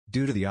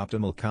Due to the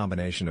optimal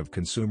combination of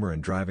consumer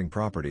and driving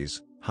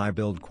properties, high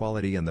build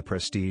quality and the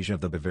prestige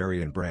of the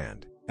Bavarian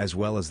brand, as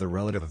well as the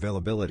relative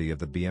availability of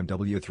the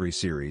BMW 3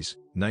 Series,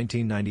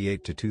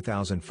 1998 to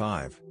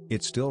 2005,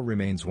 it still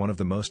remains one of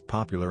the most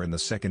popular in the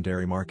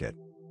secondary market.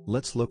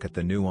 Let's look at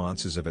the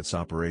nuances of its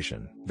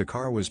operation. The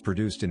car was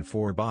produced in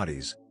 4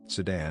 bodies: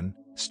 sedan,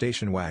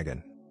 station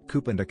wagon,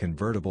 coupe and a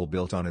convertible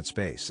built on its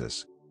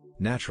basis.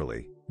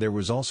 Naturally, there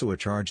was also a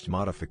charged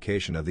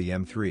modification of the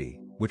M3,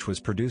 which was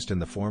produced in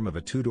the form of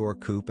a 2-door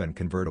coupe and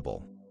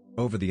convertible.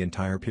 Over the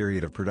entire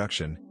period of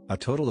production, a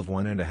total of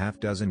 1.5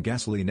 dozen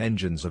gasoline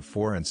engines of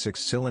 4 and 6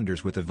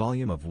 cylinders with a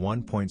volume of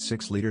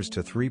 1.6 liters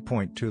to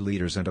 3.2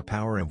 liters and a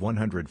power of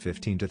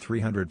 115 to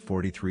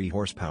 343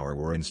 horsepower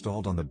were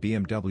installed on the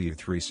BMW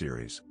 3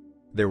 Series.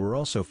 There were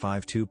also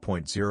 5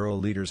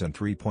 2.0 liters and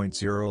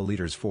 3.0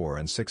 liters 4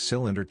 and 6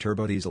 cylinder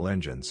turbodiesel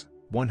engines,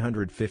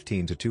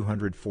 115 to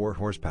 204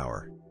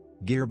 horsepower.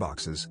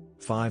 Gearboxes,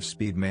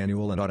 5-speed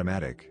manual and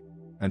automatic.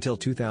 Until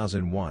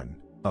 2001,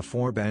 a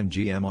 4-band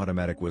GM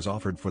automatic was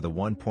offered for the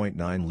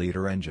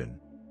 1.9-liter engine.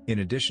 In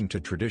addition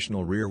to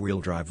traditional rear-wheel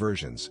drive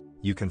versions,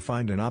 you can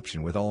find an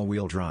option with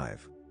all-wheel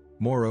drive.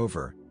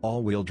 Moreover,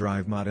 all-wheel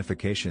drive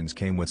modifications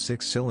came with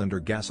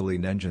 6-cylinder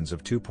gasoline engines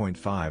of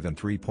 2.5 and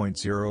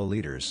 3.0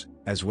 liters,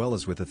 as well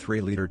as with a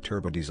 3-liter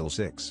turbodiesel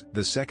 6.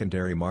 The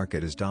secondary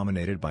market is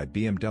dominated by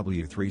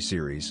BMW 3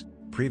 Series,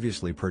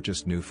 previously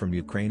purchased new from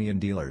Ukrainian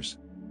dealers.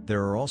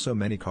 There are also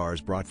many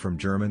cars brought from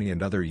Germany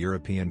and other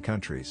European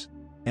countries.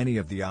 Any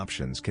of the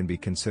options can be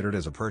considered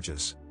as a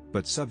purchase,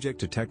 but subject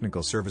to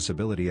technical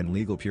serviceability and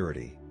legal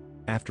purity.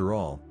 After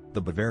all,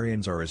 the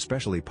Bavarians are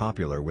especially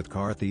popular with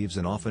car thieves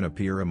and often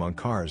appear among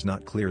cars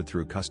not cleared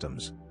through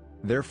customs.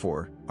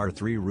 Therefore, our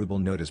 3-ruble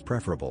note is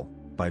preferable.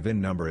 By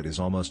VIN number it is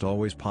almost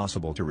always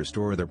possible to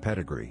restore their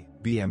pedigree.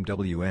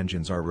 BMW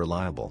engines are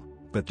reliable,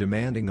 but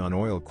demanding on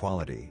oil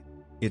quality.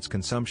 Its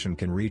consumption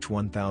can reach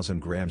 1,000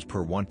 grams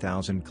per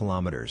 1,000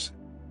 kilometers.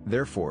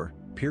 Therefore,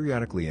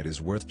 periodically it is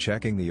worth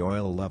checking the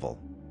oil level.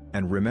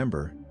 And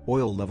remember,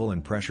 oil level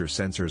and pressure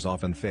sensors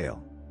often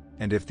fail.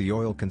 And if the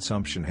oil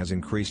consumption has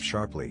increased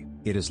sharply,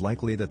 it is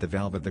likely that the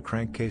valve of the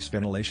crankcase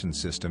ventilation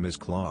system is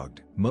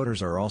clogged.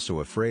 Motors are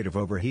also afraid of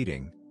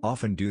overheating,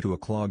 often due to a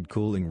clogged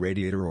cooling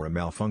radiator or a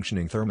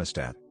malfunctioning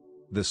thermostat.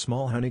 The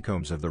small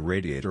honeycombs of the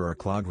radiator are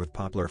clogged with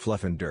poplar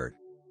fluff and dirt.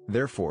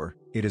 Therefore,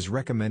 it is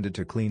recommended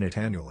to clean it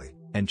annually,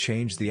 and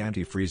change the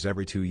antifreeze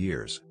every 2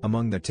 years.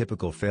 Among the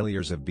typical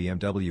failures of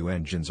BMW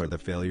engines are the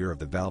failure of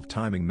the valve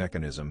timing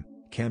mechanism,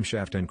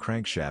 camshaft and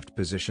crankshaft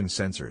position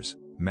sensors,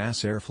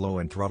 mass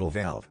airflow and throttle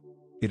valve.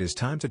 It is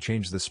time to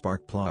change the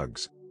spark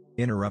plugs.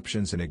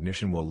 Interruptions in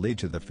ignition will lead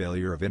to the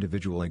failure of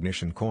individual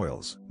ignition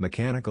coils.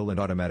 Mechanical and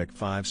automatic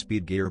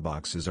 5-speed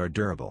gearboxes are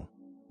durable.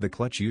 The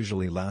clutch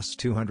usually lasts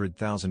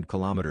 200,000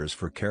 kilometers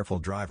for careful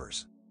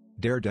drivers.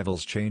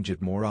 Daredevils change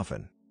it more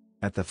often.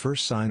 At the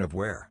first sign of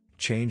wear,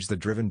 change the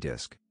driven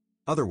disc.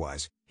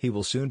 Otherwise, he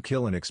will soon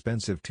kill an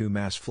expensive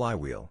 2-mass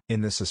flywheel.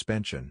 In the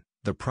suspension,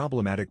 the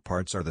problematic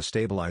parts are the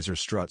stabilizer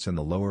struts and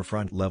the lower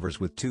front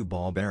levers with 2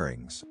 ball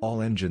bearings.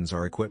 All engines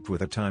are equipped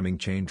with a timing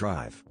chain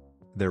drive.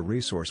 Their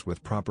resource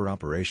with proper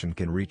operation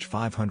can reach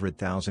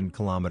 500,000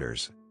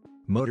 kilometers.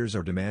 Motors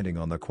are demanding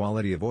on the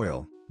quality of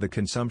oil, the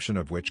consumption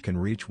of which can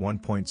reach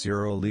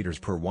 1.0 liters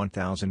per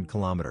 1,000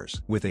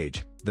 kilometers. With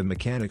age, the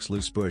mechanics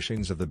lose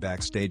bushings of the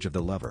backstage of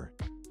the lever.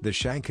 The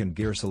shank and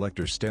gear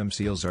selector stem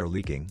seals are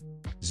leaking.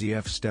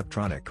 ZF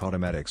Steptronic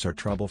automatics are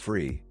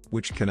trouble-free,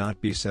 which cannot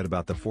be said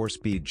about the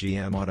 4-speed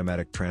GM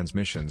automatic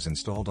transmissions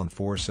installed on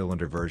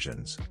 4-cylinder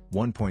versions,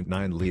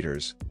 1.9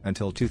 liters,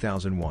 until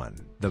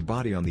 2001. The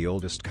body on the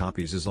oldest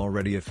copies is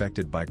already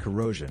affected by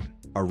corrosion.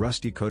 A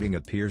rusty coating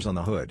appears on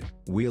the hood,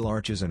 wheel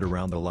arches and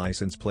around the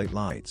license plate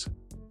lights.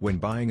 When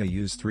buying a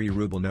used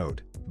 3-ruble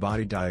note,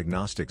 body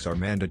diagnostics are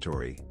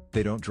mandatory.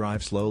 They don't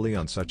drive slowly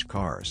on such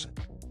cars.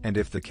 And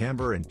if the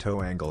camber and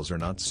toe angles are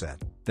not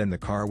set, then the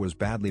car was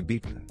badly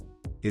beaten.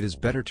 It is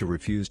better to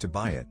refuse to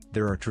buy it.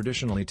 There are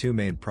traditionally 2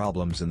 main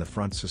problems in the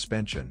front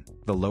suspension: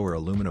 the lower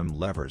aluminum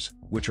levers,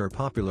 which are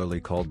popularly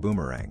called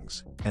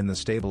boomerangs, and the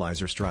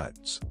stabilizer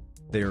struts.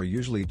 They are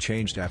usually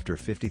changed after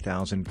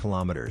 50,000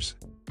 kilometers.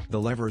 The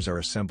levers are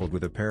assembled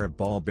with a pair of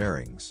ball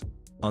bearings.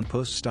 On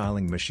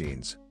post-styling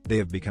machines, they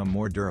have become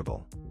more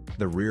durable.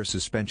 The rear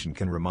suspension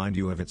can remind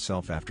you of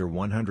itself after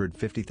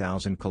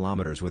 150,000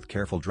 kilometers with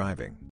careful driving.